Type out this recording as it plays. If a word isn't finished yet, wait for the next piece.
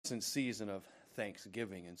magnificent season of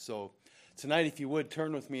Thanksgiving. And so tonight, if you would,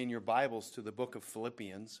 turn with me in your Bibles to the book of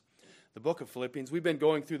Philippians. The book of Philippians. We've been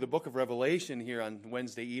going through the book of Revelation here on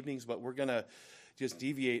Wednesday evenings, but we're going to just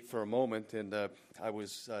deviate for a moment. And I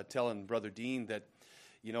was telling Brother Dean that,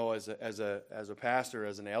 you know, as a pastor,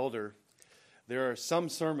 as an elder, there are some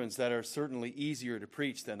sermons that are certainly easier to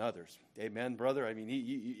preach than others. Amen, brother? I mean,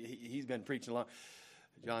 he's been preaching a lot.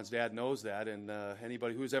 John's dad knows that, and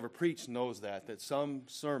anybody who's ever preached knows that some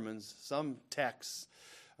sermons, some texts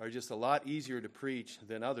are just a lot easier to preach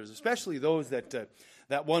than others, especially those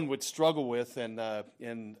that one would struggle with. And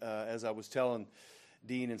as I was telling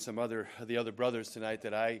Dean and the other brothers tonight,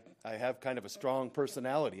 that I have kind of a strong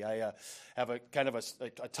personality. I have a kind of a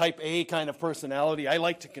type A kind of personality. I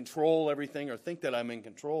like to control everything or think that I'm in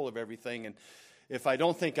control of everything. And if I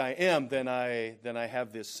don't think I am, then I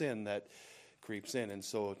have this sin that creeps in. And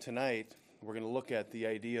so tonight we're going to look at the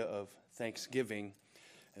idea of thanksgiving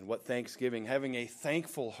and what thanksgiving, having a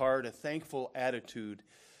thankful heart, a thankful attitude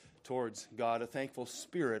towards God, a thankful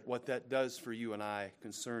spirit, what that does for you and I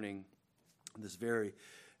concerning this very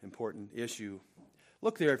important issue.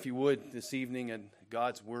 Look there, if you would, this evening at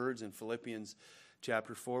God's words in Philippians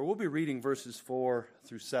chapter 4. We'll be reading verses 4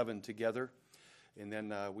 through 7 together, and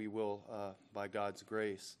then we will, by God's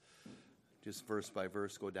grace, just verse by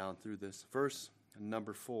verse go down through this. Verse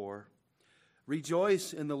number 4,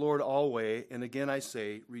 rejoice in the Lord always, and again I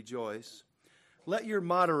say, rejoice. Let your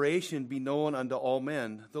moderation be known unto all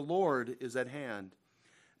men. The Lord is at hand.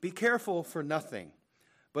 Be careful for nothing,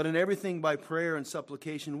 but in everything by prayer and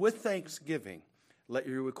supplication with thanksgiving, let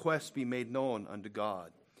your requests be made known unto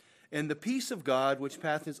God. And the peace of God, which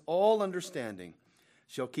passeth all understanding,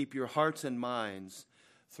 shall keep your hearts and minds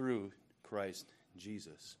through Christ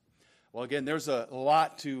Jesus. Well, again, there's a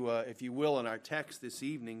lot to, if you will, in our text this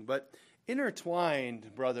evening, but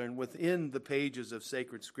intertwined, brethren, within the pages of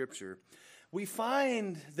sacred Scripture, we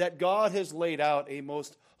find that God has laid out a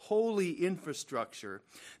most holy infrastructure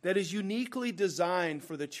that is uniquely designed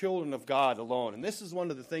for the children of God alone. And this is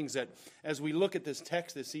one of the things that, as we look at this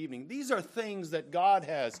text this evening, these are things that God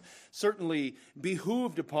has certainly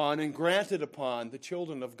behooved upon and granted upon the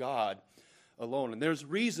children of God alone. And there's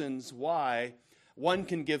reasons why one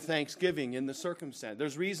can give thanksgiving in the circumstance.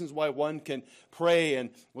 There's reasons why one can pray and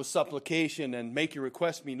with supplication and make your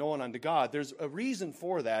request be known unto God. There's a reason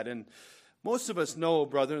for that. And most of us know,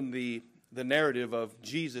 brethren, the narrative of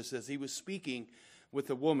Jesus as he was speaking with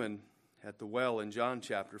the woman at the well in John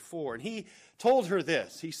chapter 4. And he told her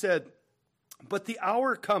this. He said, but the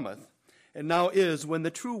hour cometh, and now is, when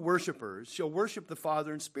the true worshipers shall worship the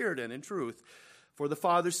Father in spirit and in truth. For the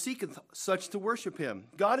Father seeketh such to worship him.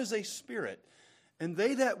 God is a spirit, and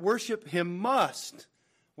they that worship him must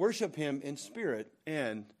worship him in spirit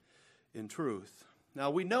and in truth. Now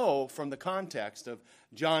we know from the context of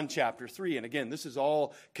John chapter 3, and again, this is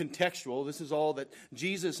all contextual. This is all that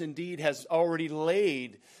Jesus indeed has already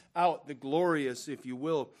laid out, the glorious, if you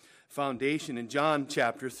will, foundation in John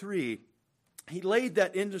chapter 3. He laid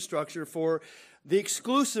that infrastructure for the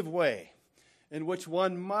exclusive way in which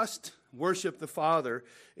one must worship the Father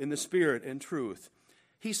in the spirit and truth.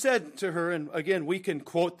 He said to her, and again we can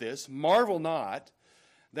quote this, marvel not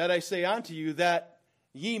that I say unto you that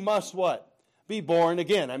ye must what? Be born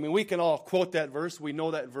again. I mean, we can all quote that verse. We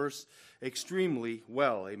know that verse extremely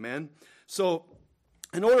well. Amen. So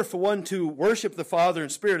in order for one to worship the Father in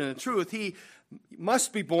spirit and in truth, he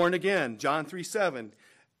must be born again. John 3:7.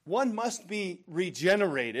 One must be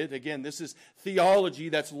regenerated. Again, this is theology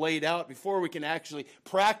that's laid out before we can actually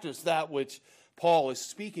practice that which Paul is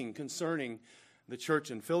speaking concerning the church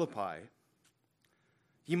in Philippi.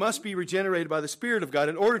 He must be regenerated by the Spirit of God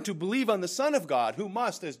in order to believe on the Son of God, who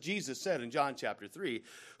must, as Jesus said in John chapter 3,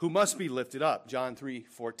 who must be lifted up, John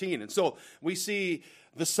 3:14. And so we see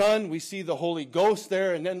the Son, we see the Holy Ghost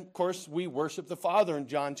there, and then, of course, we worship the Father in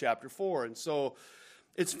John chapter 4. And so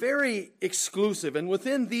it's very exclusive, and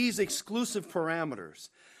within these exclusive parameters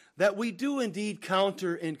that we do indeed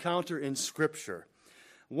encounter in Scripture,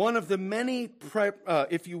 one of the many,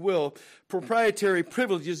 if you will, proprietary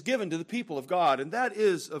privileges given to the people of God, and that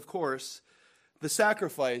is, of course, the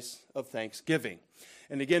sacrifice of thanksgiving.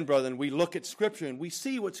 And again, brethren, we look at Scripture and we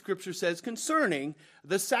see what Scripture says concerning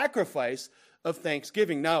the sacrifice of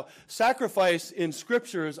thanksgiving. Now, sacrifice in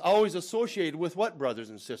Scripture is always associated with what, brothers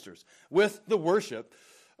and sisters? With the worship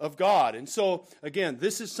of God. And so, again,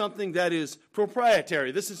 this is something that is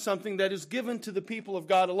proprietary. This is something that is given to the people of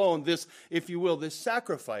God alone. This, if you will, this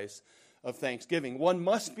sacrifice of thanksgiving. One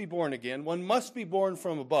must be born again. One must be born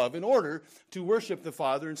from above in order to worship the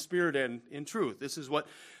Father in spirit and in truth. This is what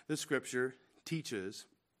the Scripture teaches.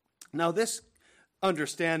 Now, this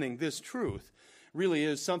understanding, this truth, really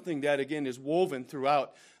is something that, again, is woven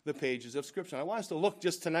throughout the pages of Scripture. And I want us to look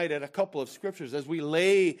just tonight at a couple of Scriptures as we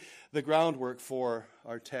lay the groundwork for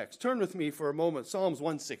our text. Turn with me for a moment, Psalms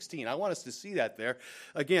 116. I want us to see that there.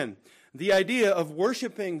 Again, the idea of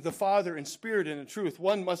worshiping the Father in spirit and in truth,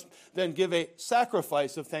 one must then give a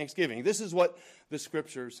sacrifice of thanksgiving. This is what the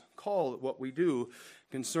Scriptures call what we do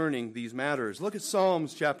concerning these matters. Look at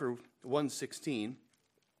Psalms chapter 116,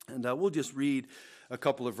 and we'll just read a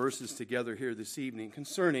couple of verses together here this evening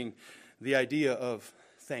concerning the idea of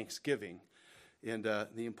thanksgiving and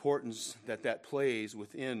the importance that that plays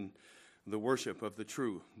within the worship of the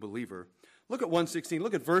true believer. Look at 116.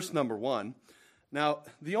 Look at verse number 1. Now,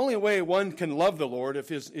 the only way one can love the Lord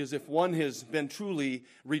is if one has been truly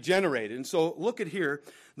regenerated. And so look at here.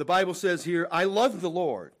 The Bible says here, I love the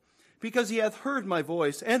Lord because he hath heard my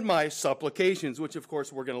voice and my supplications, which of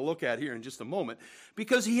course we're going to look at here in just a moment,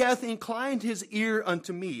 because he hath inclined his ear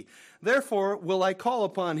unto me. Therefore will I call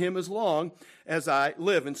upon him as long as I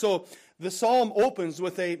live. And so the psalm opens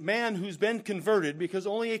with a man who's been converted, because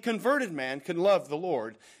only a converted man can love the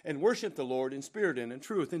Lord and worship the Lord in spirit and in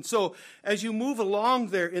truth. And so as you move along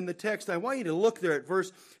there in the text, I want you to look there at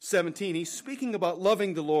verse 17. He's speaking about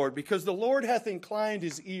loving the Lord because the Lord hath inclined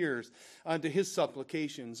his ears unto his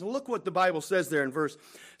supplications. And look what the Bible says there in verse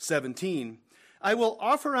 17. I will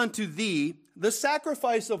offer unto thee the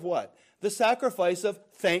sacrifice of what? The sacrifice of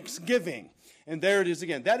thanksgiving. And there it is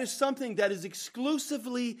again. That is something that is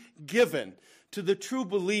exclusively given to the true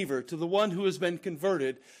believer, to the one who has been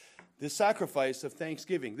converted, the sacrifice of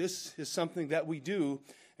thanksgiving. This is something that we do,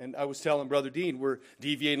 and I was telling Brother Dean, we're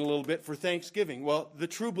deviating a little bit for Thanksgiving. Well, the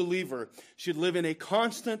true believer should live in a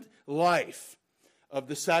constant life of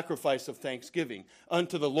the sacrifice of thanksgiving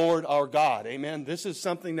unto the Lord our God. Amen. This is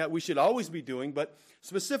something that we should always be doing, but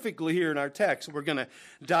specifically here in our text, we're going to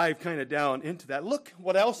dive kind of down into that. Look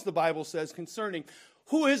what else the Bible says concerning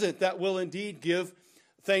who is it that will indeed give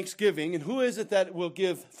thanksgiving, and who is it that will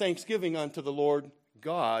give thanksgiving unto the Lord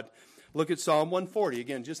God. Look at Psalm 140.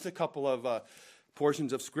 Again, just a couple of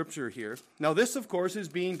portions of Scripture here. Now this, of course, is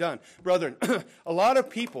being done. Brethren, a lot of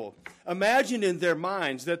people imagine in their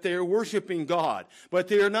minds that they are worshiping God, but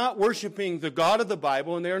they are not worshiping the God of the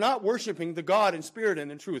Bible, and they are not worshiping the God in spirit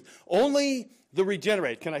and in truth. Only the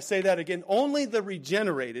regenerated, can I say that again? Only the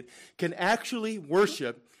regenerated can actually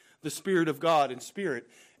worship the Spirit of God in spirit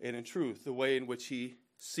and in truth, the way in which he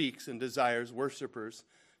seeks and desires worshipers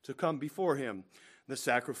to come before him. The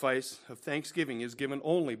sacrifice of thanksgiving is given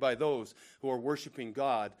only by those who are worshiping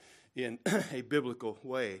God in a biblical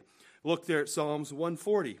way. Look there at Psalms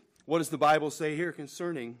 140. What does the Bible say here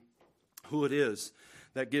concerning who it is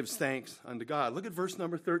that gives thanks unto God? Look at verse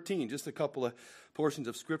number 13, just a couple of portions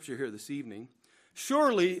of Scripture here this evening.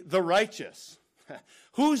 Surely the righteous.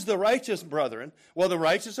 Who's the righteous, brethren? Well, the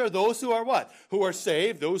righteous are those who are what? Who are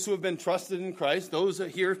saved, those who have been trusted in Christ, those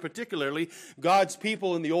here particularly, God's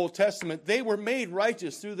people in the Old Testament, they were made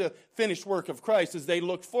righteous through the finished work of Christ as they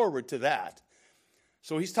looked forward to that.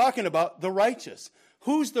 So he's talking about the righteous.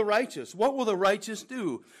 Who's the righteous? What will the righteous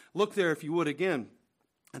do? Look there, if you would, again,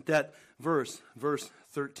 at that verse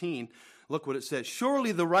 13. Look what it says.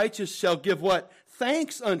 Surely the righteous shall give what?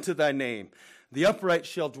 Thanks unto thy name. The upright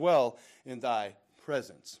shall dwell in thy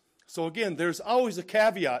presence. So again, there's always a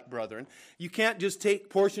caveat, brethren. You can't just take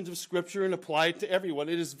portions of Scripture and apply it to everyone.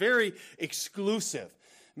 It is very exclusive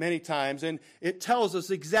many times, and it tells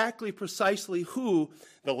us exactly precisely who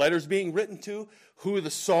the letter's being written to, who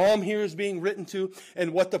the psalm here is being written to,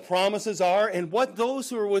 and what the promises are, and what those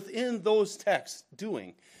who are within those texts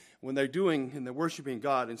doing when they're doing and they're worshiping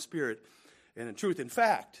God in spirit and in truth. In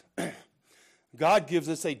fact, God gives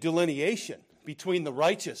us a delineation between the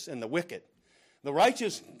righteous and the wicked. The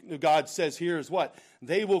righteous, God says here, is what?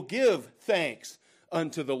 They will give thanks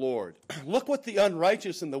unto the Lord. Look what the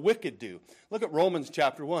unrighteous and the wicked do. Look at Romans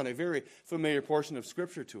chapter 1, a very familiar portion of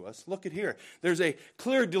Scripture to us. Look at here. There's a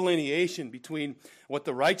clear delineation between what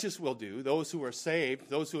the righteous will do, those who are saved,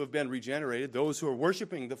 those who have been regenerated, those who are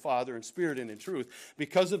worshiping the Father in spirit and in truth,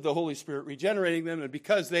 because of the Holy Spirit regenerating them, and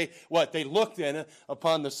because they look then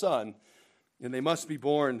upon the Son. And they must be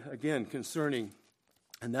born, again, concerning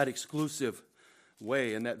in that exclusive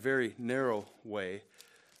way, in that very narrow way.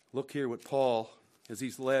 Look here what Paul, as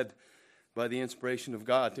he's led by the inspiration of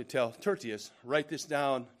God to tell Tertius, write this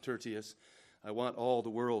down, Tertius. I want all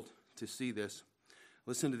the world to see this.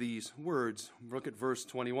 Listen to these words. Look at verse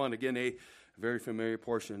 21. Again, a very familiar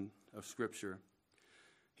portion of Scripture.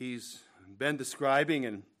 He's been describing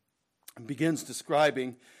and begins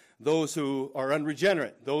describing those who are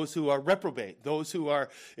unregenerate, those who are reprobate, those who are,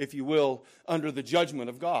 if you will, under the judgment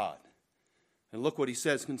of God. And look what he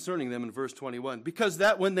says concerning them in verse 21. Because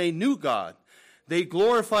that when they knew God, they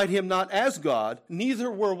glorified him not as God,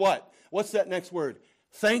 neither were what? What's that next word?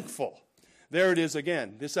 Thankful. There it is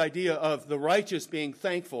again, this idea of the righteous being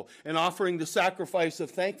thankful and offering the sacrifice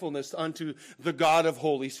of thankfulness unto the God of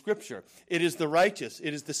Holy Scripture. It is the righteous,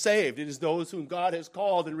 it is the saved, it is those whom God has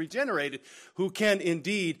called and regenerated who can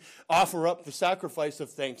indeed offer up the sacrifice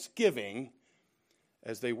of thanksgiving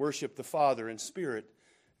as they worship the Father in spirit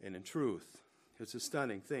and in truth. It's a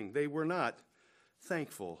stunning thing. They were not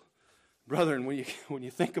thankful. Brethren, when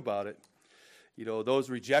you think about it, those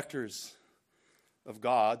rejectors of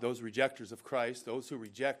God, those rejectors of Christ, those who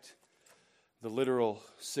reject the literal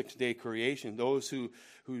six-day creation, those who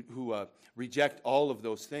reject all of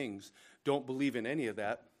those things, don't believe in any of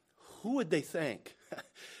that, who would they thank?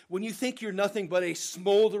 When you think you're nothing but a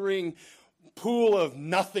smoldering pool of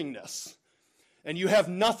nothingness, and you have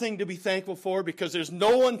nothing to be thankful for because there's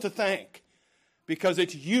no one to thank, because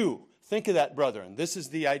it's you. Think of that, brethren. This is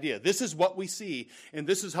the idea. This is what we see, and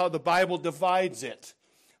this is how the Bible divides it.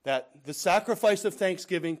 That the sacrifice of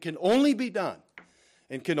thanksgiving can only be done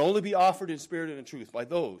and can only be offered in spirit and in truth by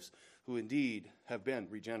those who indeed have been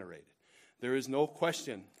regenerated. There is no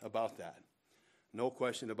question about that. No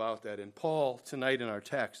question about that. And Paul, tonight in our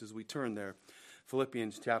text, as we turn there,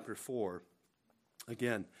 Philippians chapter 4,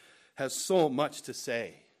 again, has so much to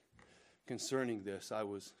say concerning this. I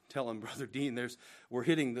was telling Brother Dean,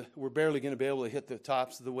 we're barely going to be able to hit the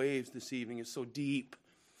tops of the waves this evening. It's so deep.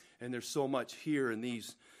 And there's so much here in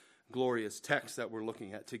these glorious texts that we're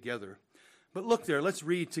looking at together. But look there, let's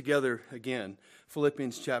read together again.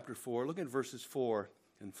 Philippians chapter 4, look at verses 4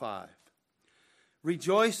 and 5.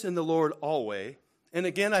 Rejoice in the Lord always. And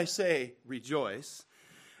again I say, rejoice.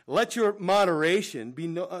 Let your moderation be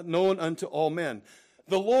known unto all men.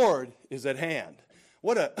 The Lord is at hand.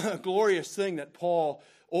 What a glorious thing that Paul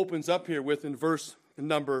opens up here with in verse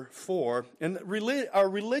number 4. And our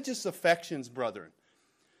religious affections, brethren,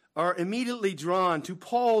 are immediately drawn to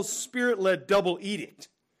Paul's spirit-led double edict.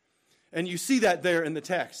 And you see that there in the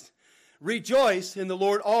text. Rejoice in the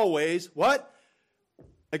Lord always. What?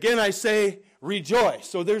 Again, I say rejoice.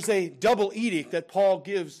 So there's a double edict that Paul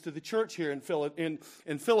gives to the church here in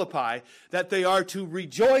Philippi, that they are to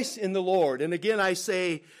rejoice in the Lord. And again, I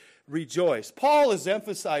say rejoice. Paul is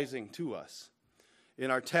emphasizing to us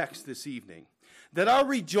in our text this evening that our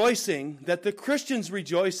rejoicing, that the Christian's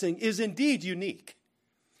rejoicing is indeed unique.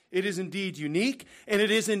 It is indeed unique, and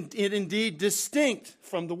it is indeed distinct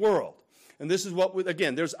from the world. And this is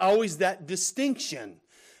again, there's always that distinction.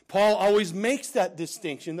 Paul always makes that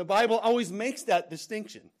distinction. The Bible always makes that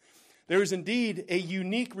distinction. There is indeed a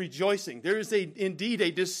unique rejoicing. There is indeed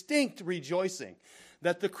a distinct rejoicing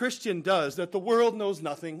that the Christian does, that the world knows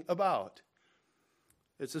nothing about.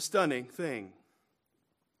 It's a stunning thing.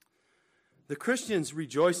 The Christian's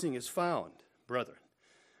rejoicing is found, brethren.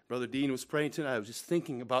 Brother Dean was praying tonight. I was just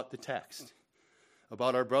thinking about the text,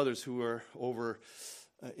 about our brothers who are over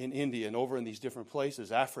in India and over in these different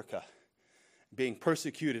places, Africa, being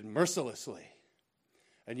persecuted mercilessly.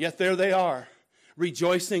 And yet there they are,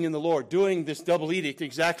 rejoicing in the Lord, doing this double edict,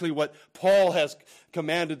 exactly what Paul has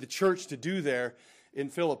commanded the church to do there in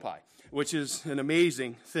Philippi, which is an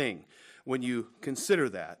amazing thing when you consider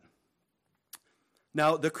that.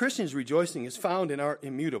 Now, the Christian's rejoicing is found in our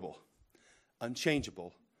immutable,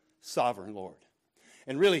 unchangeable, sovereign Lord.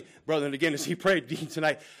 And really, brother, and again, as he prayed Dean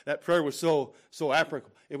tonight, that prayer was so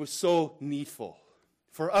applicable. It was so needful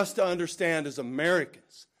for us to understand as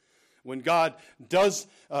Americans, when God does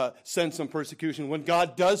send some persecution, when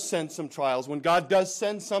God does send some trials, when God does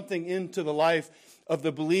send something into the life of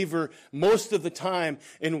the believer, most of the time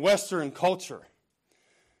in Western culture,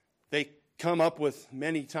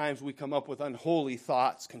 many times we come up with unholy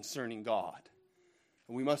thoughts concerning God.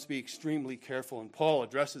 We must be extremely careful, and Paul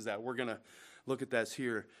addresses that. We're going to look at that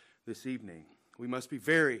here this evening. We must be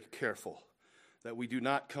very careful that we do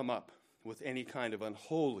not come up with any kind of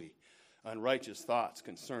unholy, unrighteous thoughts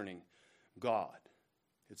concerning God.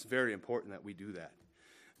 It's very important that we do that.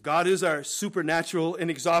 God is our supernatural,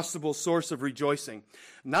 inexhaustible source of rejoicing,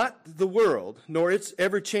 not the world, nor its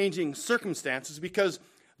ever-changing circumstances, because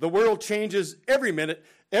the world changes every minute,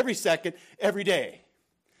 every second, every day.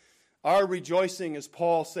 Our rejoicing, as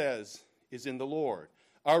Paul says, is in the Lord.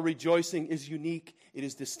 Our rejoicing is unique. It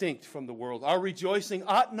is distinct from the world. Our rejoicing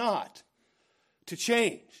ought not to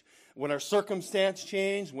change. When our circumstance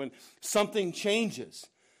changes, when something changes,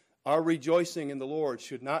 our rejoicing in the Lord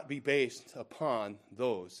should not be based upon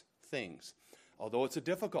those things. Although it's a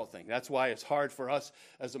difficult thing. That's why it's hard for us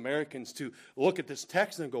as Americans to look at this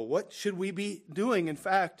text and go, what should we be doing? In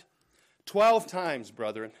fact, 12 times,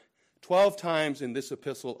 brethren, 12 times in this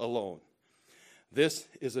epistle alone, this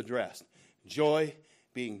is addressed. Joy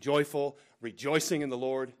being joyful, rejoicing in the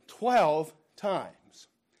Lord, 12 times.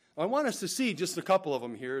 I want us to see just a couple of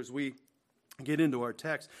them here as we get into our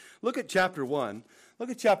text. Look at chapter 1. Look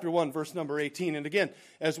at chapter 1, verse number 18. And again,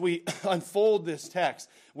 as we unfold this text,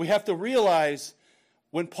 we have to realize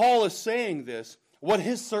when Paul is saying this, what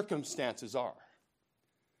his circumstances are.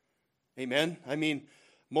 Amen? I mean,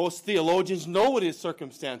 most theologians know what his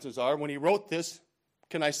circumstances are. When he wrote this,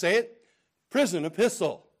 can I say it? Prison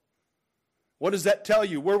epistle. What does that tell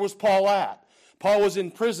you? Where was Paul at? Paul was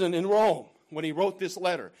in prison in Rome when he wrote this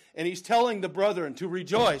letter. And he's telling the brethren to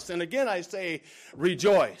rejoice. And again, I say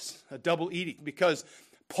rejoice, a double edict, because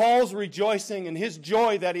Paul's rejoicing and his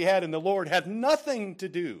joy that he had in the Lord had nothing to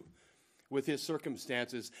do with his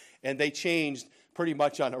circumstances. And they changed pretty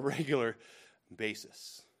much on a regular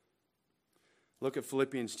basis. Look at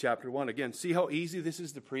Philippians chapter 1. Again, see how easy this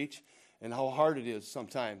is to preach and how hard it is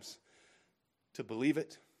sometimes to believe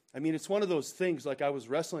it. I mean, it's one of those things like I was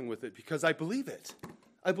wrestling with it because I believe it.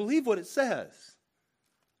 I believe what it says.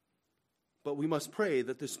 But we must pray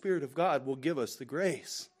that the Spirit of God will give us the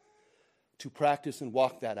grace to practice and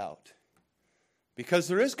walk that out. Because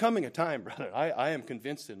there is coming a time, brother, I am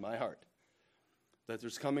convinced in my heart that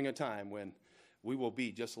there's coming a time when we will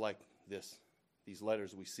be just like these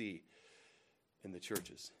letters we see in the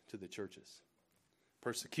churches, to the churches.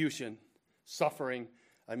 Persecution, suffering.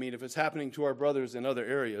 I mean, if it's happening to our brothers in other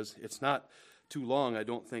areas, it's not too long, I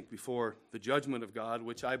don't think, before the judgment of God,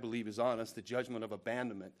 which I believe is on us, the judgment of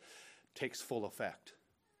abandonment, takes full effect.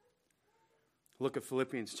 Look at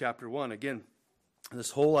Philippians chapter 1. Again, this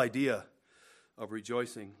whole idea of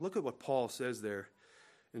rejoicing. Look at what Paul says there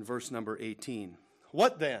in verse number 18.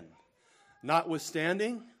 What then?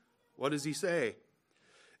 Notwithstanding, what does he say?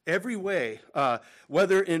 Every way,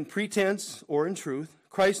 whether in pretense or in truth,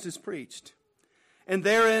 Christ is preached. And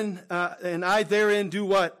I therein do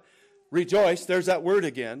what? Rejoice. There's that word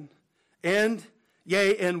again. And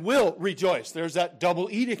will rejoice. There's that double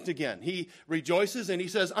edict again. He rejoices and he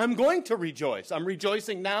says, I'm going to rejoice. I'm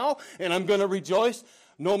rejoicing now and I'm going to rejoice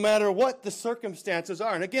no matter what the circumstances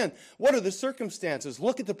are. And again, what are the circumstances?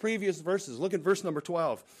 Look at the previous verses. Look at verse number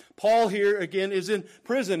 12. Paul here again is in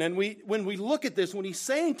prison. And when we look at this, when he's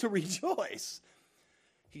saying to rejoice,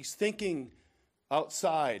 he's thinking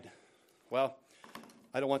outside. Well,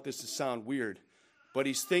 I don't want this to sound weird, but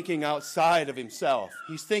he's thinking outside of himself.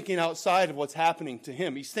 He's thinking outside of what's happening to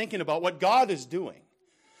him. He's thinking about what God is doing,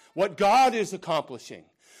 what God is accomplishing,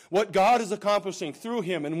 what God is accomplishing through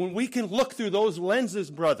him. And when we can look through those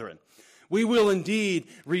lenses, brethren, we will indeed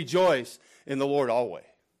rejoice in the Lord always.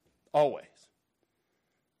 Always.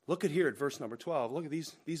 Look at here at verse number 12. Look at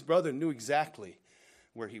these brethren knew exactly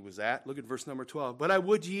where he was at. Look at verse number 12. But I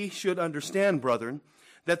would ye should understand, brethren,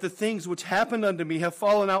 that the things which happened unto me have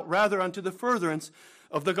fallen out rather unto the furtherance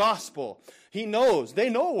of the gospel. He knows. They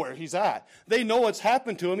know where he's at. They know what's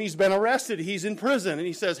happened to him. He's been arrested. He's in prison. And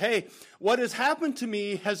he says, hey, what has happened to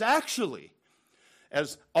me has actually,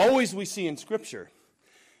 as always we see in Scripture,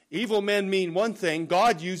 evil men mean one thing.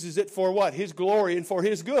 God uses it for what? His glory and for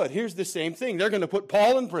his good. Here's the same thing. They're going to put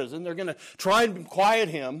Paul in prison. They're going to try and quiet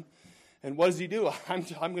him. And what does he do? I'm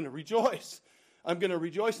going to rejoice. I'm going to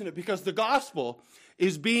rejoice in it because the gospel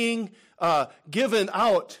is being given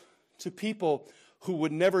out to people who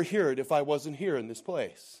would never hear it if I wasn't here in this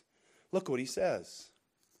place. Look what he says.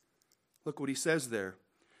 Look what he says there.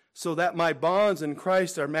 So that my bonds in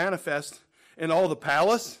Christ are manifest in all the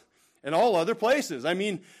palace and all other places. I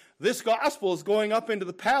mean, this gospel is going up into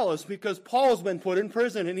the palace because Paul's been put in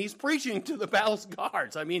prison and he's preaching to the palace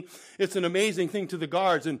guards. I mean, it's an amazing thing to the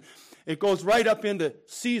guards. And it goes right up into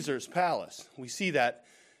Caesar's palace. We see that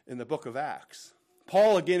in the book of Acts.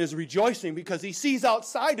 Paul, again, is rejoicing because he sees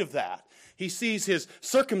outside of that. He sees his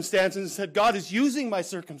circumstances and said, God is using my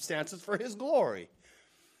circumstances for his glory.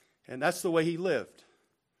 And that's the way he lived.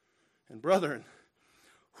 And brethren,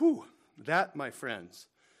 that, my friends,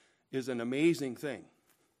 is an amazing thing.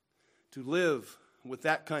 To live with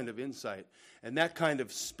that kind of insight and that kind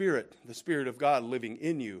of spirit, the Spirit of God living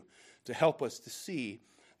in you, to help us to see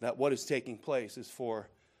that what is taking place is for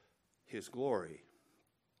his glory.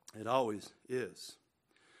 It always is.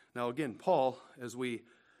 Now again, Paul, as we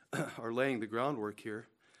are laying the groundwork here,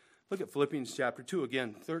 look at Philippians chapter 2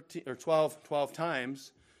 again, 12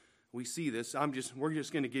 times we see this. We're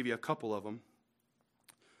just going to give you a couple of them.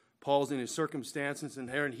 Paul's in his circumstances and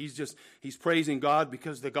there, and he's praising God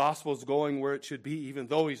because the gospel is going where it should be, even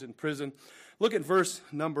though he's in prison. Look at verse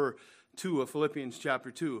number 2 of Philippians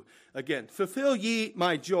chapter 2. Again, fulfill ye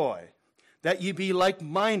my joy, that ye be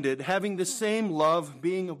like-minded, having the same love,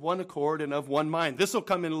 being of one accord and of one mind. This will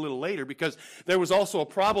come in a little later because there was also a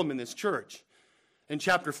problem in this church. In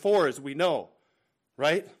chapter 4, as we know,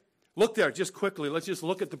 right? Look there just quickly. Let's just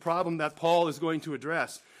look at the problem that Paul is going to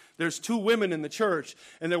address. There's two women in the church,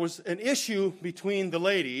 and there was an issue between the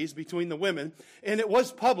ladies, between the women, and it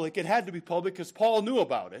was public. It had to be public because Paul knew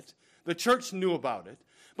about it. The church knew about it.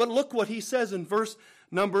 But look what he says in verse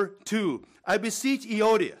number 2. I beseech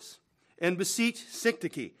Eodias and beseech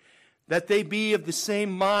Syntyche that they be of the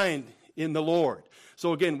same mind in the Lord.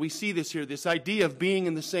 So again, we see this here, this idea of being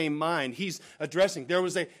in the same mind. He's addressing, there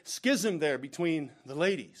was a schism there between the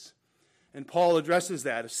ladies. And Paul addresses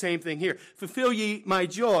that. Same thing here. Fulfill ye my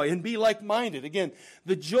joy and be like-minded. Again,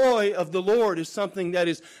 the joy of the Lord is something that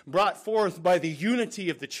is brought forth by the unity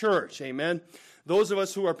of the church. Amen. Those of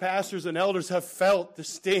us who are pastors and elders have felt the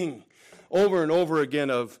sting over and over again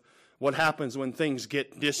of what happens when things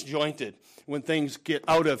get disjointed, when things get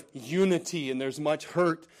out of unity and there's much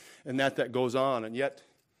hurt and that goes on. And yet,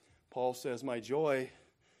 Paul says, my joy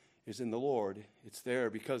is in the Lord. It's there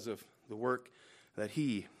because of the work that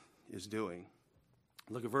he is doing.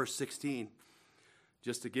 Look at verse 16.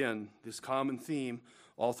 Just again, this common theme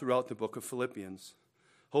all throughout the book of Philippians.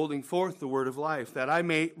 Holding forth the word of life, that I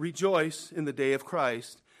may rejoice in the day of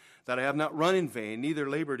Christ, that I have not run in vain, neither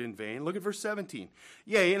labored in vain. Look at verse 17.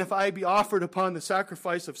 Yea, and if I be offered upon the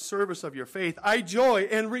sacrifice of service of your faith, I joy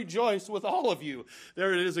and rejoice with all of you.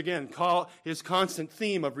 There it is again, his constant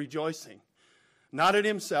theme of rejoicing. Not in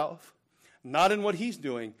himself, not in what he's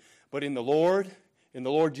doing, but in the Lord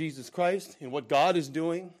Jesus Christ, in what God is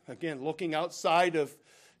doing. Again, looking outside of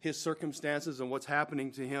his circumstances and what's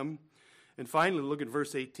happening to him. And finally, look at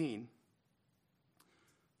verse 18.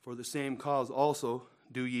 For the same cause also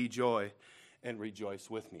do ye joy and rejoice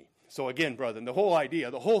with me. So again, brethren, the whole idea,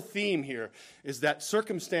 the whole theme here is that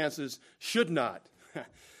circumstances should not,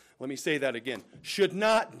 let me say that again, should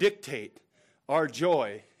not dictate our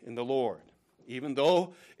joy in the Lord. Even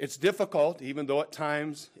though it's difficult, even though at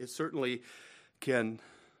times it certainly can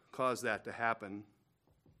cause that to happen. In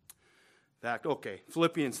fact, okay,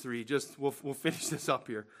 Philippians 3, we'll finish this up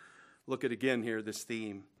here. Look at again here this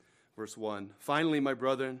theme, verse 1. Finally, my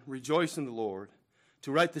brethren, rejoice in the Lord.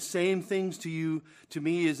 To write the same things to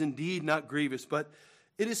me is indeed not grievous, but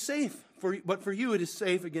it is safe. But for you it is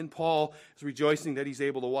safe. Again, Paul is rejoicing that he's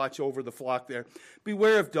able to watch over the flock there.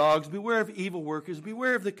 Beware of dogs, beware of evil workers,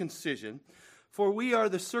 beware of the concision. For we are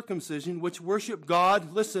the circumcision which worship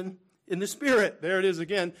God, listen, in the Spirit. There it is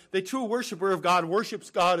again. The true worshiper of God worships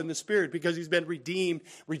God in the Spirit because he's been redeemed,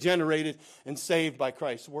 regenerated, and saved by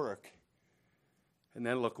Christ's work. And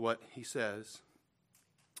then look what he says.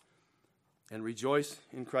 And rejoice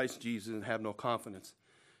in Christ Jesus and have no confidence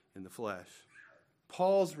in the flesh.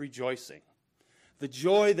 Paul's rejoicing. The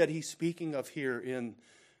joy that he's speaking of here in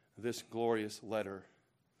this glorious letter,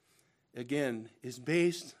 again, is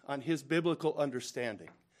based on his biblical understanding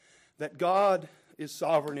that God is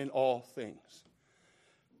sovereign in all things.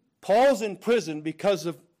 Paul's in prison because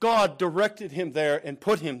of God directed him there and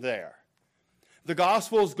put him there. The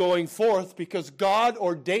gospel is going forth because God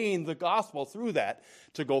ordained the gospel through that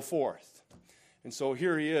to go forth. And so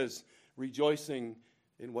here he is, rejoicing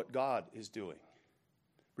in what God is doing.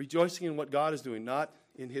 Rejoicing in what God is doing, not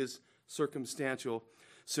in his circumstantial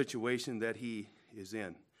situation that he is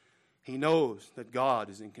in. He knows that God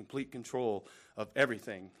is in complete control of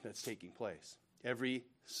everything that's taking place. Every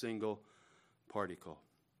single particle.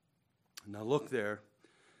 Now look there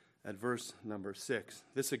at verse number 6.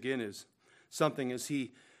 This again is something as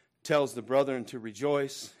he tells the brethren to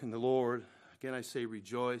rejoice in the Lord. Again, I say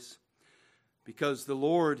rejoice because the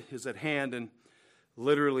Lord is at hand, and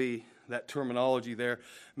literally that terminology there,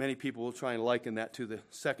 many people will try and liken that to the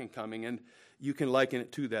second coming, and you can liken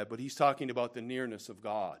it to that, but he's talking about the nearness of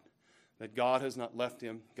God, that God has not left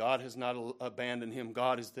him, God has not abandoned him,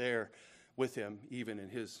 God is there with him even in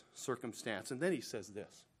his circumstance. And then he says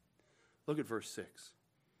this. Look at verse 6.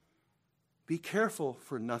 Be careful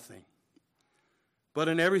for nothing, but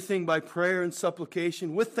in everything by prayer and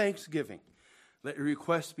supplication with thanksgiving, let your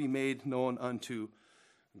requests be made known unto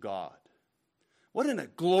God. What a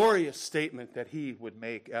glorious statement that he would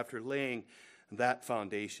make after laying that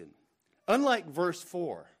foundation. Unlike verse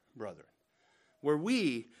 4, brethren, where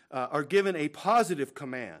we are given a positive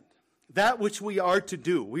command, that which we are to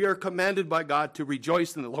do. We are commanded by God to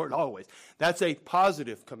rejoice in the Lord always. That's a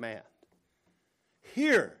positive command.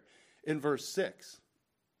 Here in verse 6,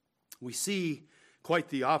 we see quite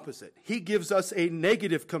the opposite. He gives us a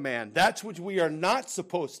negative command. That's what we are not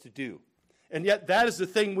supposed to do. And yet that is the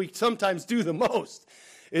thing we sometimes do the most.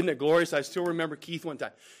 Isn't it glorious? I still remember Keith one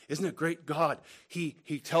time. Isn't it great God? He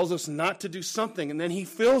tells us not to do something, and then he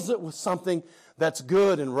fills it with something that's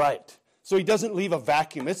good and right. So he doesn't leave a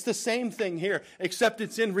vacuum. It's the same thing here, except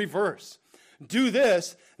it's in reverse. do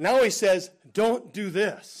this. Now he says, don't do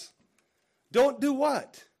this. Don't do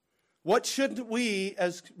what? What should we,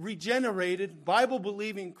 as regenerated,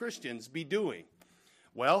 Bible-believing Christians, be doing?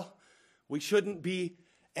 Well, we shouldn't be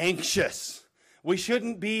anxious. We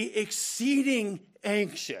shouldn't be exceeding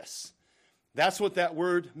anxious. That's what that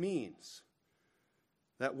word means.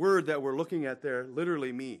 That word that we're looking at there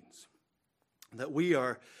literally means that we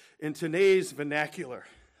are, in today's vernacular,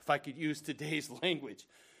 if I could use today's language,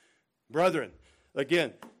 brethren,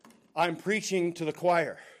 again, I'm preaching to the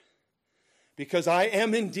choir because I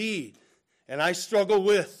am indeed, and I struggle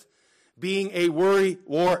with, being a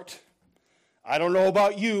worrywart. I don't know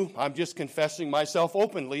about you, I'm just confessing myself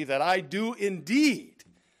openly that I do indeed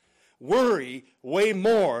worry way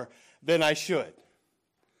more than I should.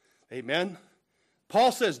 Amen?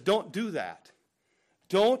 Paul says don't do that.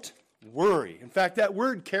 Don't worry. In fact, that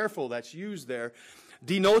word careful that's used there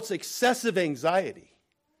denotes excessive anxiety.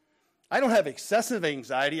 I don't have excessive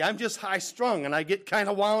anxiety. I'm just high-strung, and I get kind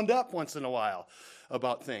of wound up once in a while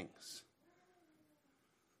about things.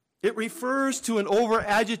 It refers to an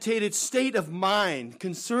over-agitated state of mind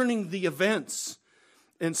concerning the events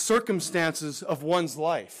and circumstances of one's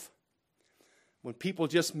life. When people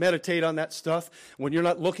just meditate on that stuff, when you're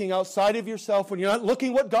not looking outside of yourself, when you're not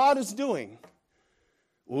looking what God is doing,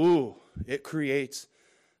 it creates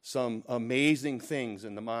some amazing things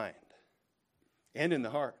in the mind and in the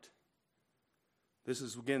heart. This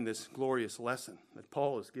is, again, this glorious lesson that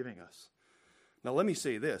Paul is giving us. Now, let me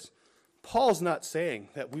say this. Paul's not saying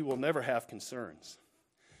that we will never have concerns.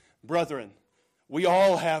 Brethren, we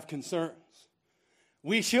all have concerns.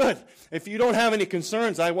 We should. If you don't have any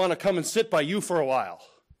concerns, I want to come and sit by you for a while.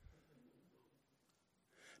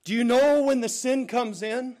 Do you know when the sin comes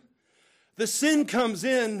in? The sin comes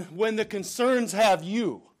in when the concerns have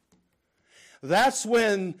you. That's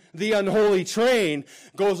when the unholy train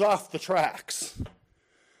goes off the tracks.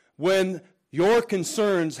 When your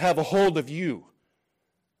concerns have a hold of you,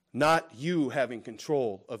 not you having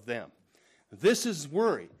control of them. This is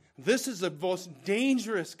worry. This is the most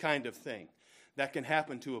dangerous kind of thing that can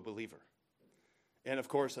happen to a believer. And of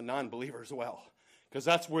course, a non-believer as well. Because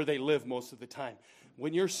that's where they live most of the time.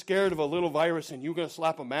 When you're scared of a little virus and you're going to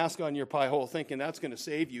slap a mask on your pie hole thinking that's going to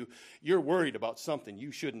save you, you're worried about something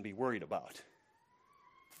you shouldn't be worried about.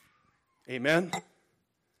 Amen?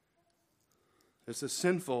 It's a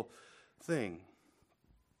sinful thing.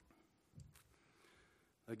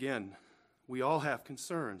 Again, we all have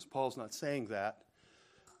concerns. Paul's not saying that.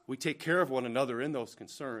 We take care of one another in those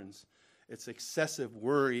concerns. It's excessive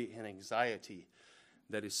worry and anxiety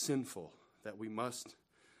that is sinful, that we must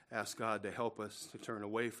ask God to help us to turn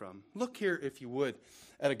away from. Look here, if you would,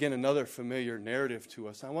 at again another familiar narrative to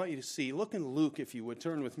us. I want you to see, look in Luke, if you would,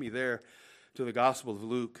 turn with me there to the Gospel of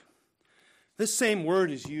Luke. This same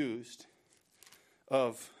word is used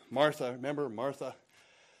of Martha. Remember Martha?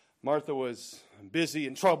 Martha was busy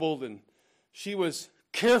and troubled, and she was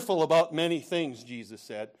careful about many things, Jesus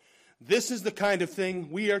said. This is the kind of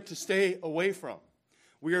thing we are to stay away from.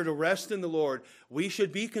 We are to rest in the Lord. We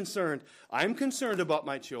should be concerned. I'm concerned about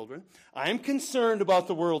my children. I'm concerned about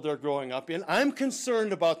the world they're growing up in. I'm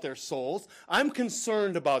concerned about their souls. I'm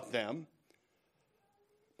concerned about them.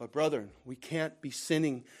 But brethren, we can't be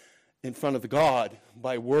sinning in front of God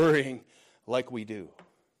by worrying like we do.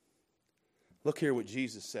 Look here what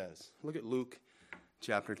Jesus says. Look at Luke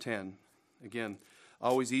chapter 10. Again,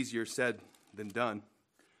 always easier said than done.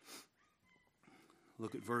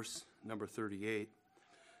 Look at verse number 38.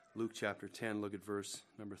 Luke chapter 10, look at verse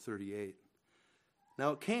number 38.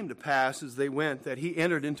 Now it came to pass as they went that he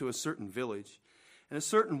entered into a certain village, and a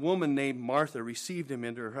certain woman named Martha received him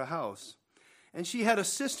into her house. And she had a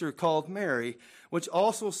sister called Mary, which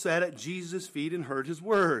also sat at Jesus' feet and heard his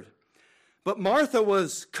word. But Martha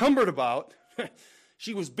was cumbered about.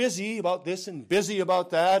 She was busy about this and busy about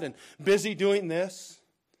that and busy doing this.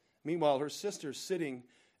 Meanwhile, her sister's sitting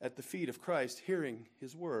at the feet of Christ, hearing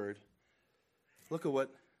his word. Look at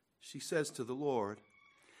what she says to the Lord.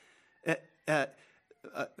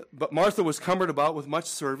 But Martha was cumbered about with much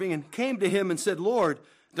serving, and came to him and said, Lord,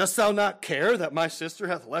 dost thou not care that my sister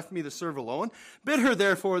hath left me to serve alone? Bid her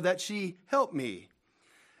therefore that she help me.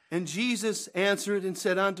 And Jesus answered and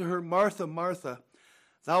said unto her, Martha, Martha,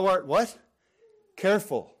 thou art what?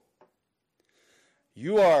 Careful.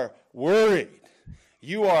 You are worried.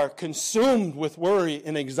 You are consumed with worry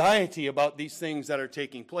and anxiety about these things that are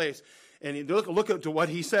taking place. And look at what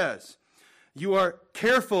he says. You are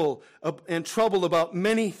careful and troubled about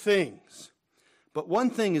many things. But one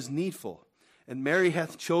thing is needful, and Mary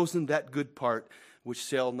hath chosen that good part, which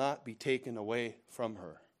shall not be taken away from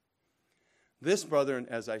her. This, brethren,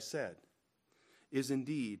 as I said, is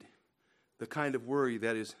indeed the kind of worry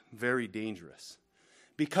that is very dangerous.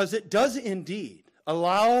 Because it does indeed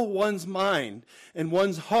allow one's mind and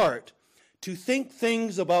one's heart to think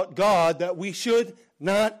things about God that we should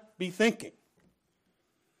not be thinking.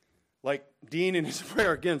 Like Dean in his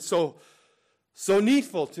prayer, again, so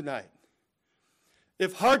needful tonight.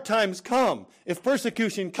 If hard times come, if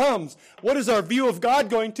persecution comes, what is our view of God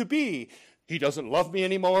going to be? He doesn't love me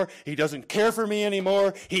anymore. He doesn't care for me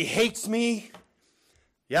anymore. He hates me.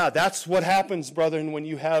 Yeah, that's what happens, brethren, when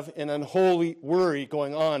you have an unholy worry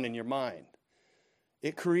going on in your mind.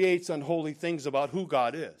 It creates unholy things about who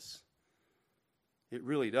God is. It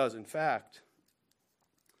really does. In fact,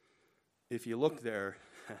 if you look there,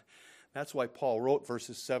 that's why Paul wrote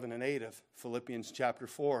verses 7 and 8 of Philippians chapter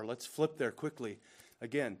 4. Let's flip there quickly.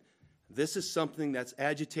 Again, this is something that's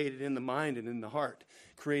agitated in the mind and in the heart,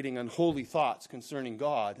 creating unholy thoughts concerning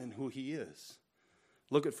God and who He is.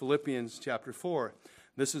 Look at Philippians chapter 4.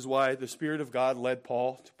 This is why the Spirit of God led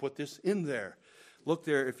Paul to put this in there. Look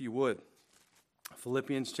there if you would.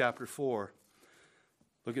 Philippians chapter 4.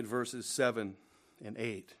 Look at verses 7 and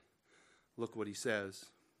 8. Look what he says.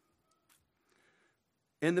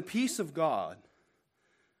 And the peace of God,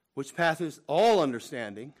 which passeth all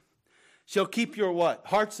understanding, shall keep your what?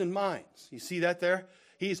 Hearts and minds. You see that there?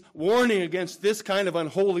 He's warning against this kind of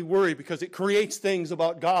unholy worry because it creates things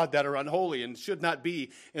about God that are unholy and should not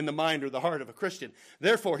be in the mind or the heart of a Christian.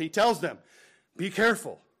 Therefore, he tells them, be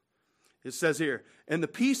careful. It says here, and the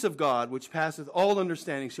peace of God, which passeth all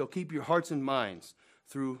understanding, shall keep your hearts and minds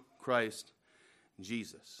through Christ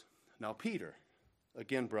Jesus. Now, Peter,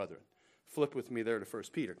 again, brethren, flip with me there to 1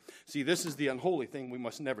 Peter. See, this is the unholy thing we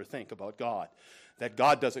must never think about God. That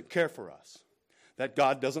God doesn't care for us. That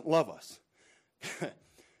God doesn't love us.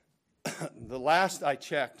 The last I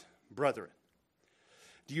checked, brethren,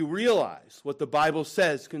 do you realize what the Bible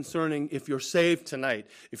says concerning if you're saved tonight,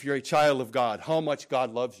 if you're a child of God, how much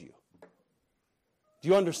God loves you? Do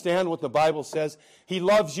you understand what the Bible says? He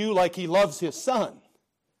loves you like He loves His Son.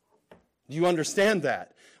 Do you understand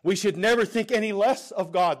that? We should never think any less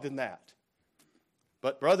of God than that.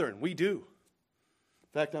 But brethren, we do.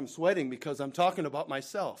 In fact, I'm sweating because I'm talking about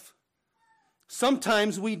myself.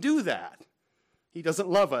 Sometimes we do that. He doesn't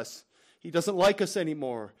love us. He doesn't like us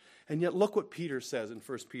anymore. And yet look what Peter says in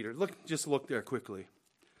 1 Peter. Just look there quickly.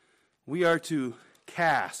 We are to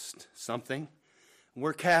cast something.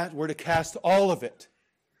 We're to cast all of it.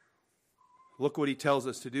 Look what he tells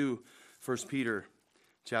us to do, 1 Peter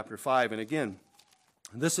chapter 5. And again,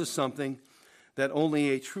 this is something that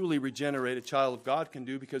only a truly regenerated child of God can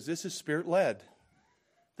do because this is Spirit-led.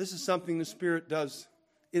 This is something the Spirit does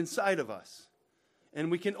inside of us.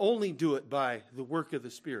 And we can only do it by the work of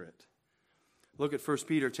the Spirit. Look at 1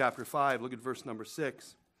 Peter chapter 5. Look at verse number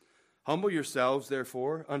 6. Humble yourselves,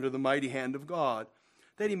 therefore, under the mighty hand of God,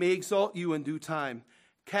 that He may exalt you in due time,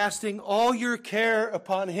 casting all your care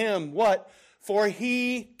upon Him. What? For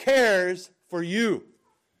He cares for you.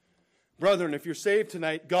 Brethren, if you're saved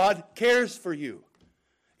tonight, God cares for you,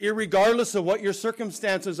 irregardless of what your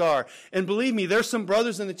circumstances are. And believe me, there's some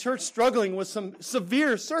brothers in the church struggling with some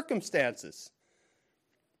severe circumstances.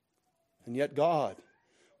 And yet God,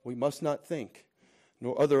 we must not think,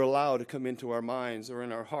 nor other allow to come into our minds or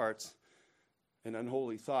in our hearts an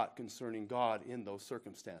unholy thought concerning God in those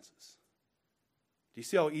circumstances. Do you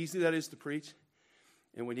see how easy that is to preach?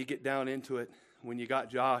 And when you get down into it, when you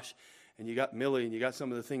got Josh and you got Millie and you got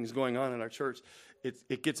some of the things going on in our church,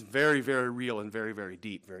 it gets very, very real and very, very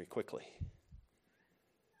deep very quickly.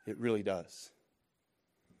 It really does.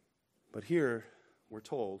 But here we're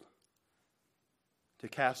told to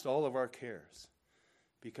cast all of our cares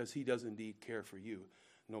because He does indeed care for you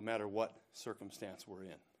no matter what circumstance we're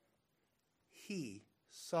in. He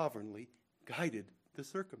sovereignly guided the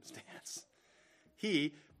circumstance.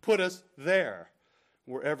 He put us there,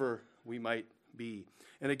 wherever we might be.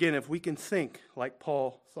 And again, if we can think like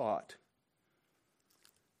Paul thought,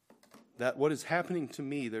 that what is happening to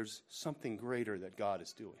me, there's something greater that God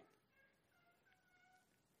is doing.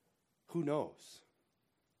 Who knows?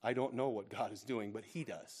 I don't know what God is doing, but He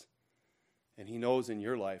does. And He knows in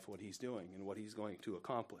your life what He's doing and what He's going to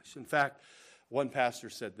accomplish. In fact, one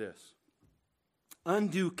pastor said this: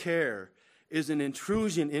 undue care is an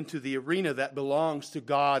intrusion into the arena that belongs to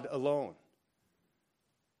God alone.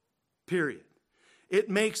 Period. It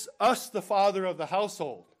makes us the father of the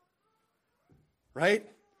household. Right?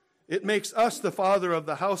 It makes us the father of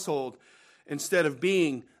the household instead of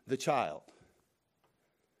being the child.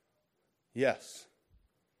 Yes,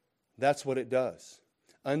 that's what it does.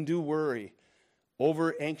 Undue worry,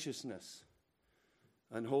 over anxiousness,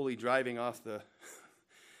 unholy driving off the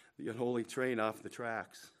unholy train off the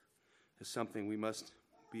tracks is something we must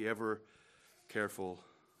be ever careful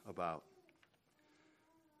about.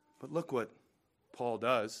 But look what Paul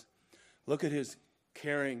does. Look at his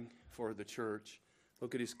caring for the church.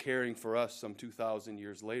 Look at his caring for us some 2,000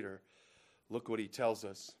 years later. Look what he tells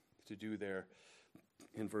us to do there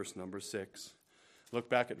in verse number 6. Look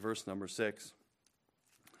back at verse number 6.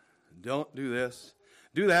 Don't do this.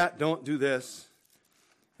 Do that. Don't do this.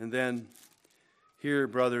 And then here,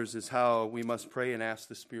 brothers, is how we must pray and ask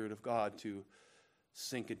the Spirit of God to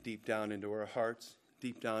sink it deep down into our hearts,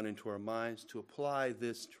 deep down into our minds, to apply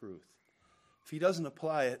this truth. If he doesn't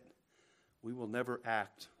apply it, we will never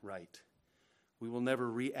act right. We will never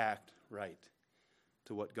react right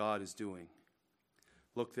to what God is doing.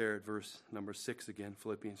 Look there at verse number 6 again,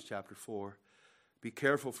 Philippians chapter 4. Be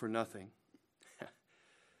careful for nothing.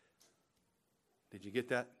 Did you get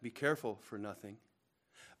that? Be careful for nothing.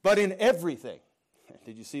 But in everything.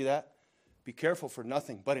 Did you see that? Be careful for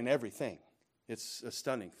nothing, but in everything. It's a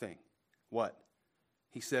stunning thing. What?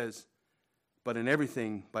 He says, but in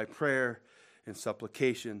everything by prayer and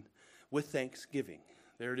supplication with thanksgiving.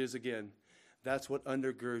 There it is again. That's what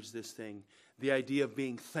undergirds this thing. The idea of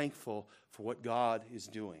being thankful for what God is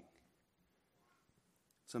doing.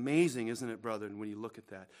 It's amazing, isn't it, brethren, when you look at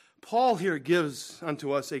that? Paul here gives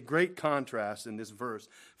unto us a great contrast in this verse.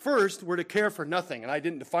 First, we're to care for nothing, and I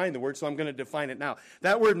didn't define the word, so I'm going to define it now.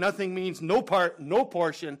 That word nothing means no part, no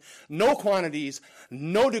portion, no quantities,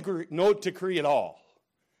 no decree at all.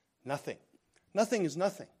 Nothing. Nothing is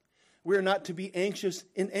nothing. We are not to be anxious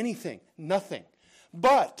in anything. Nothing.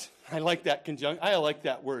 But, I like that conjunction. I like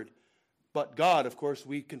that word. But God, of course,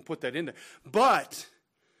 we can put that in there. But,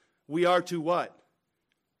 we are to what?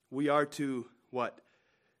 We are to what?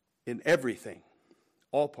 In everything.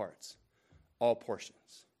 All parts. All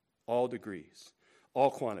portions. All degrees.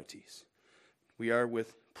 All quantities. We are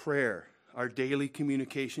with prayer. Our daily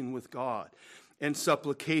communication with God. And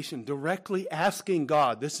supplication. Directly asking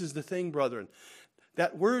God. This is the thing, brethren.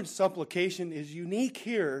 That word supplication is unique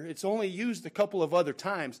here. It's only used a couple of other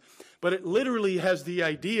times. But it literally has the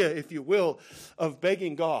idea, if you will, of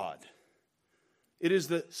begging God. It is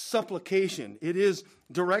the supplication. It is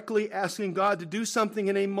directly asking God to do something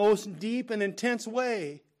in a most deep and intense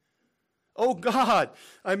way. Oh God,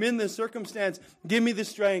 I'm in this circumstance. Give me the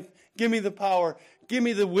strength. Give me the power. Give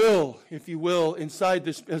me the will, if you will, inside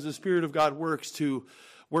this, as the Spirit of God works, to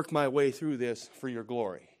work my way through this for your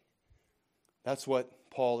glory. That's what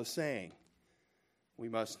Paul is saying. We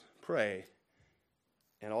must pray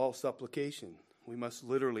and all supplication. We must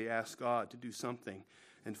literally ask God to do something.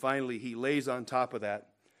 And finally, he lays on top of that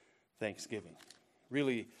thanksgiving.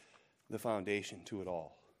 Really the foundation to it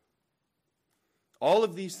all. All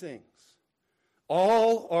of these things,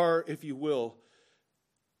 all are, if you will,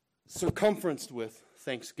 circumferenced with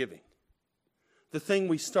thanksgiving. The thing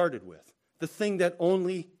we started with. The thing that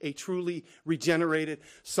only a truly regenerated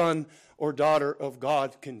son or daughter of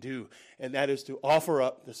God can do. And that is to offer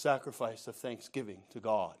up the sacrifice of thanksgiving to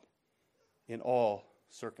God in all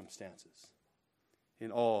circumstances.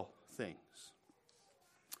 In all things.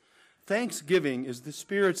 Thanksgiving is the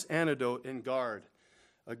Spirit's antidote and guard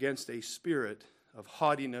against a spirit of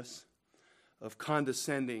haughtiness, of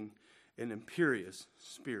condescending, and imperious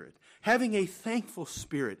spirit. Having a thankful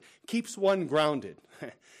spirit keeps one grounded.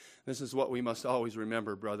 This is what we must always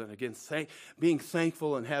remember, brother. Again, being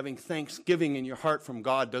thankful and having thanksgiving in your heart from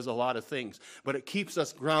God does a lot of things. But it keeps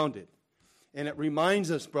us grounded. And it reminds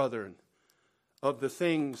us, brethren, of the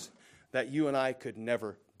things that you and I could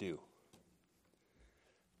never do.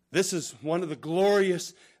 This is one of the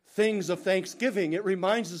glorious things of thanksgiving. It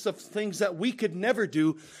reminds us of things that we could never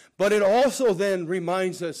do, but it also then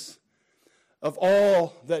reminds us of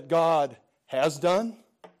all that God has done,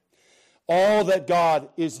 all that God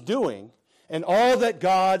is doing, and all that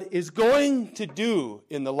God is going to do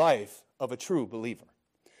in the life of a true believer.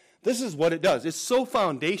 This is what it does. It's so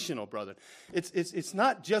foundational, brother. It's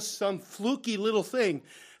not just some fluky little thing.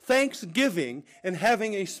 Thanksgiving and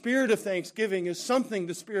having a spirit of thanksgiving is something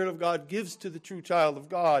the Spirit of God gives to the true child of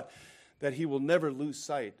God, that he will never lose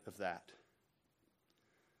sight of that.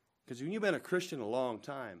 Because when you've been a Christian a long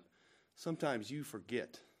time, sometimes you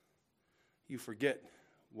forget. You forget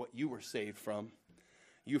what you were saved from.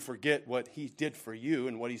 You forget what he did for you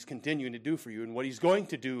and what he's continuing to do for you and what he's going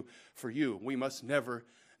to do for you. We must never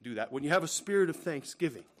do that. When you have a spirit of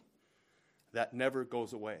thanksgiving, that never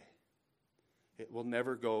goes away. It will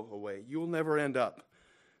never go away. You will never end up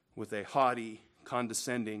with a haughty,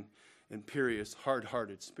 condescending, imperious,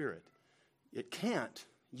 hard-hearted spirit. It can't.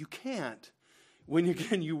 You can't. When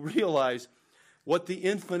you realize what the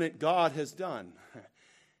infinite God has done.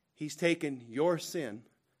 He's taken your sin,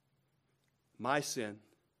 my sin,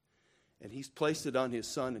 And he's placed it on his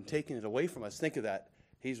Son and taken it away from us. Think of that.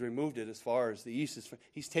 He's removed it as far as the east is.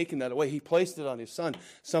 He's taken that away. He placed it on his Son,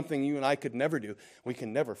 something you and I could never do. We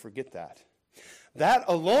can never forget that. That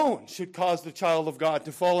alone should cause the child of God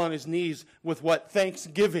to fall on his knees with what?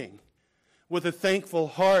 Thanksgiving. With a thankful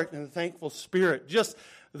heart and a thankful spirit. Just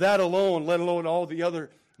that alone, let alone all the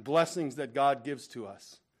other blessings that God gives to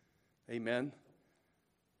us. Amen.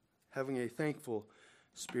 Having a thankful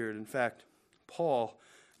spirit. In fact, Paul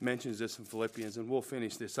mentions this in Philippians, and we'll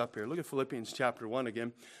finish this up here. Look at Philippians chapter 1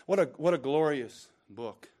 again. What a glorious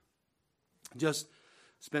book. Just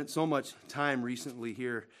spent so much time recently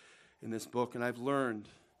here in this book, and I've learned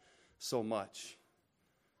so much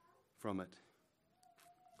from it.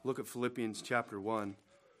 Look at Philippians chapter 1.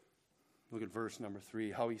 Look at verse number 3,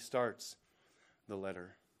 how he starts the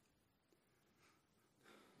letter.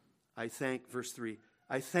 Verse 3,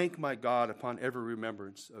 I thank my God upon every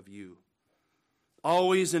remembrance of you,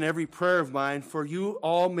 always in every prayer of mine, for you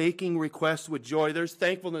all making requests with joy. There's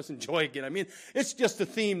thankfulness and joy again. I mean, it's just a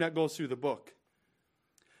theme that goes through the book.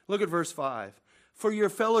 Look at verse 5. For your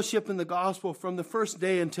fellowship in the gospel from the first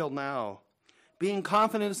day until now, being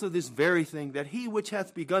confident of this very thing, that he which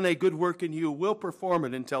hath begun a good work in you will perform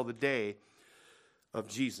it until the day of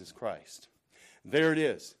Jesus Christ. There it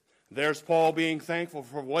is. There's Paul being thankful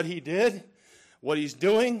for what he did, what he's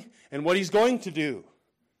doing, and what he's going to do.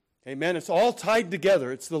 Amen. It's all tied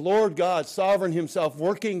together. It's the Lord God, sovereign himself,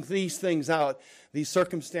 working these things out, these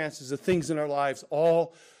circumstances, the things in our lives,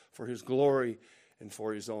 all for his glory and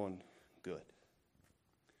for his own good.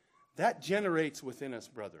 That generates within us,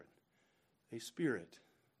 brethren, a spirit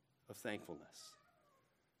of thankfulness.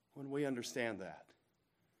 When we understand that,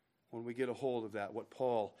 when we get a hold of that, what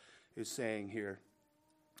Paul is saying here,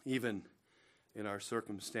 even in our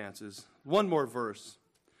circumstances. One more verse.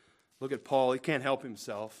 Look at Paul. He can't help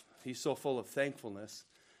himself. He's so full of thankfulness.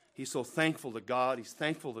 He's so thankful to God. He's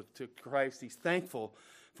thankful to Christ. He's thankful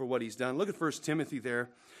for what he's done. Look at 1 Timothy there,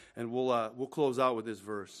 and we'll close out with this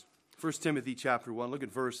verse. 1 Timothy chapter 1. Look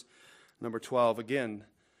at verse number 12. Again,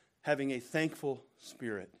 having a thankful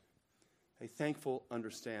spirit, a thankful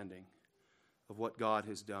understanding of what God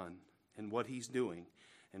has done and what he's doing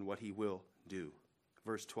and what he will do.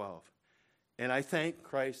 Verse 12. And I thank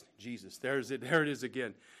Christ Jesus. There it is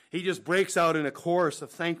again. He just breaks out in a chorus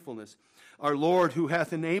of thankfulness. Our Lord, who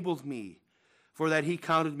hath enabled me, for that he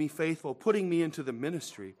counted me faithful, putting me into the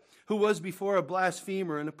ministry, who was before a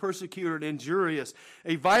blasphemer and a persecutor and injurious,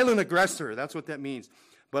 a violent aggressor. That's what that means.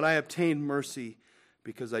 But I obtained mercy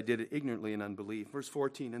because I did it ignorantly in unbelief. Verse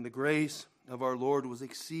 14, and the grace of our Lord was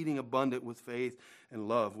exceeding abundant with faith and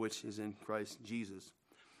love, which is in Christ Jesus.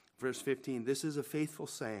 Verse 15, this is a faithful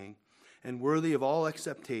saying and worthy of all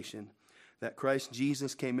acceptation, that Christ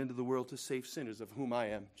Jesus came into the world to save sinners, of whom I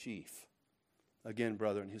am chief. Again,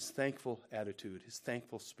 brethren, his thankful attitude, his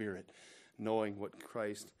thankful spirit, knowing what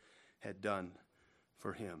Christ had done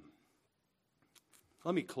for him.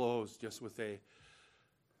 Let me close just with a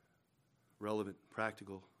relevant,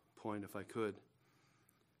 practical point, if I could.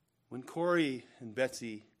 When Corey and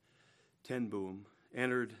Betsy ten Boom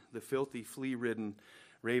entered the filthy, flea-ridden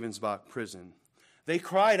Ravensbach prison, they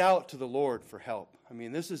cried out to the Lord for help. I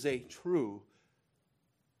mean, this is a true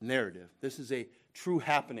narrative. This is a true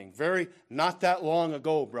happening. Very, not that long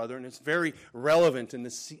ago, brother, and it's very relevant in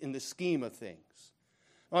the scheme of things.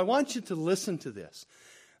 Now, I want you to listen to this.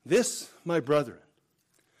 This, my brethren,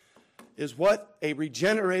 is what a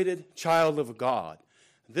regenerated child of God,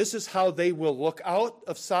 this is how they will look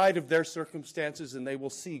outside of their circumstances and they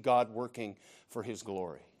will see God working for his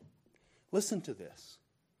glory. Listen to this.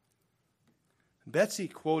 Betsy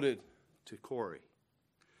quoted to Corey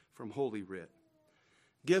from Holy Writ,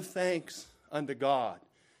 give thanks unto God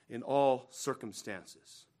in all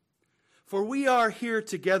circumstances. For we are here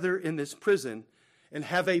together in this prison and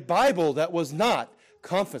have a Bible that was not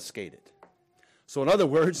confiscated. So in other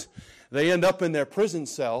words, they end up in their prison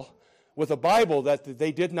cell with a Bible that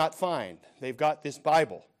they did not find. They've got this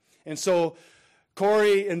Bible. And so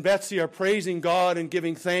Corey and Betsy are praising God and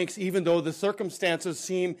giving thanks, even though the circumstances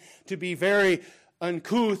seem to be very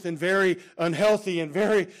uncouth and very unhealthy and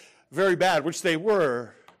very, very bad, which they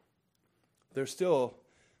were. They're still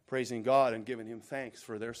praising God and giving him thanks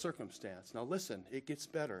for their circumstance. Now listen, it gets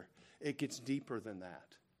better. It gets deeper than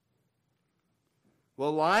that.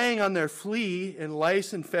 While lying on their flea and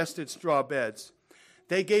lice-infested straw beds,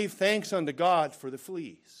 they gave thanks unto God for the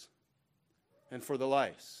fleas and for the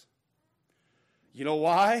lice. You know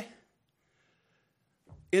why?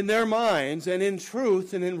 In their minds and in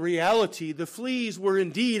truth and in reality, the fleas were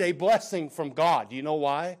indeed a blessing from God. Do you know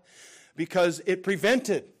why? Because it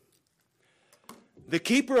prevented the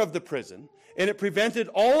keeper of the prison And it prevented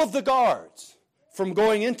all of the guards from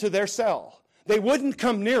going into their cell. They wouldn't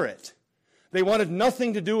come near it. They wanted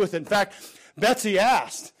nothing to do with it. In fact, Betsy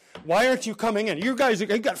asked, why aren't you coming in? You guys, you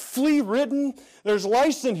got flea-ridden. There's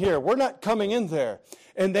lice in here. We're not coming in there.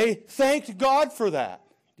 And they thanked God for that.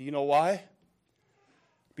 Do you know why?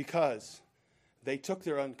 Because they took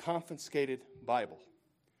their unconfiscated Bible.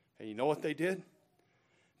 And you know what they did?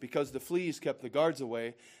 Because the fleas kept the guards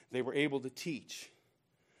away, they were able to teach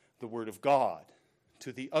the Word of God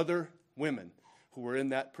to the other women who were in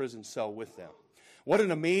that prison cell with them. What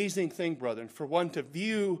an amazing thing, brethren, for one to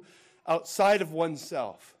view outside of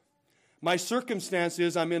oneself. My circumstance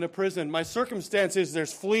is I'm in a prison. My circumstance is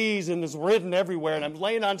there's fleas and there's ridden everywhere and I'm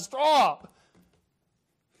laying on straw.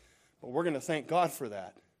 But we're going to thank God for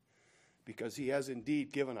that because He has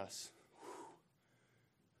indeed given us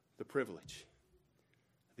the privilege,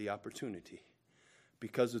 the opportunity,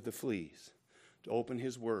 because of the fleas, to open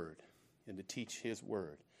His Word and to teach His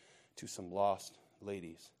Word to some lost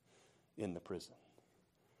ladies in the prison.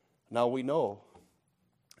 Now we know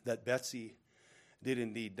that Betsy did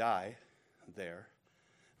indeed die there.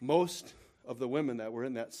 Most of the women that were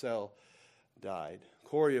in that cell died.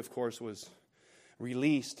 Corrie, of course, was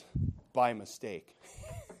released by mistake.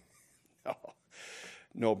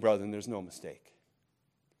 No, brother, there's no mistake.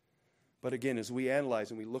 But again, as we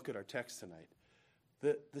analyze and we look at our text tonight,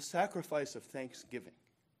 the sacrifice of thanksgiving,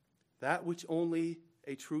 that which only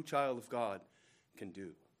a true child of God can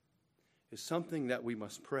do, is something that we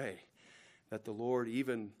must pray that the Lord,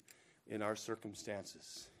 even in our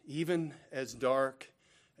circumstances, even as dark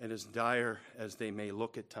and as dire as they may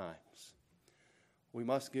look at times, we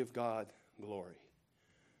must give God glory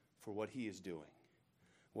for what He is doing,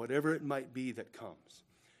 whatever it might be that comes.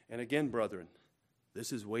 And again, brethren,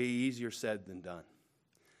 this is way easier said than done.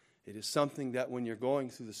 It is something that when you're going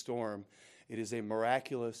through the storm, it is a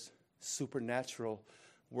miraculous, supernatural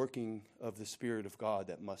working of the Spirit of God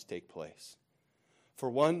that must take place. For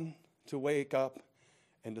one to wake up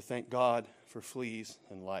and to thank God for fleas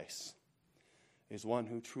and lice is one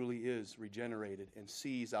who truly is regenerated and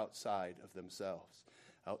sees outside of themselves,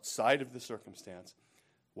 outside of the circumstance,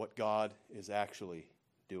 what God is actually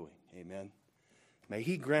doing. Amen. May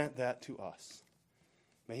He grant that to us.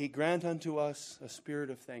 May He grant unto us a spirit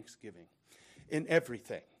of thanksgiving in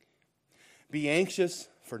everything. Be anxious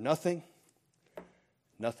for nothing.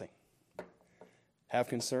 Nothing. Have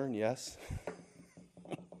concern, yes.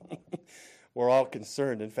 We're all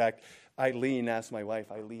concerned. In fact, Eileen asked my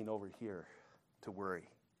wife, Eileen over here, to worry.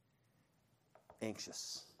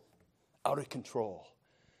 Anxious. Out of control.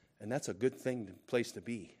 And that's a good place to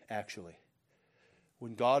be, actually.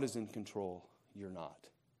 When God is in control, you're not.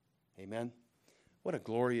 Amen? What a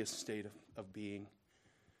glorious state of being.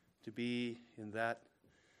 To be in that,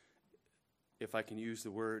 if I can use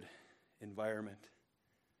the word, environment.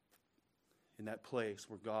 In that place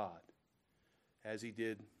where God, as He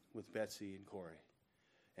did with Betsy and Corrie,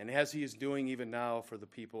 and as He is doing even now for the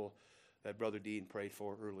people that Brother Dean prayed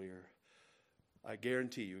for earlier, I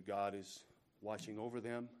guarantee you God is watching over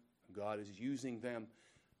them. God is using them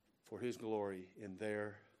for His glory in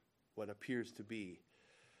their, what appears to be,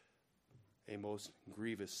 a most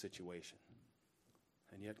grievous situation.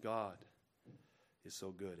 And yet God is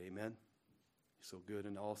so good. Amen? He's so good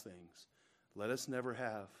in all things. Let us never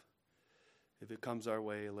have, if it comes our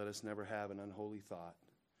way, let us never have an unholy thought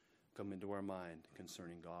come into our mind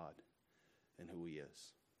concerning God and who He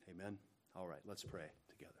is. Amen? All right, let's pray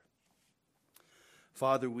together.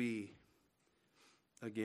 Father, we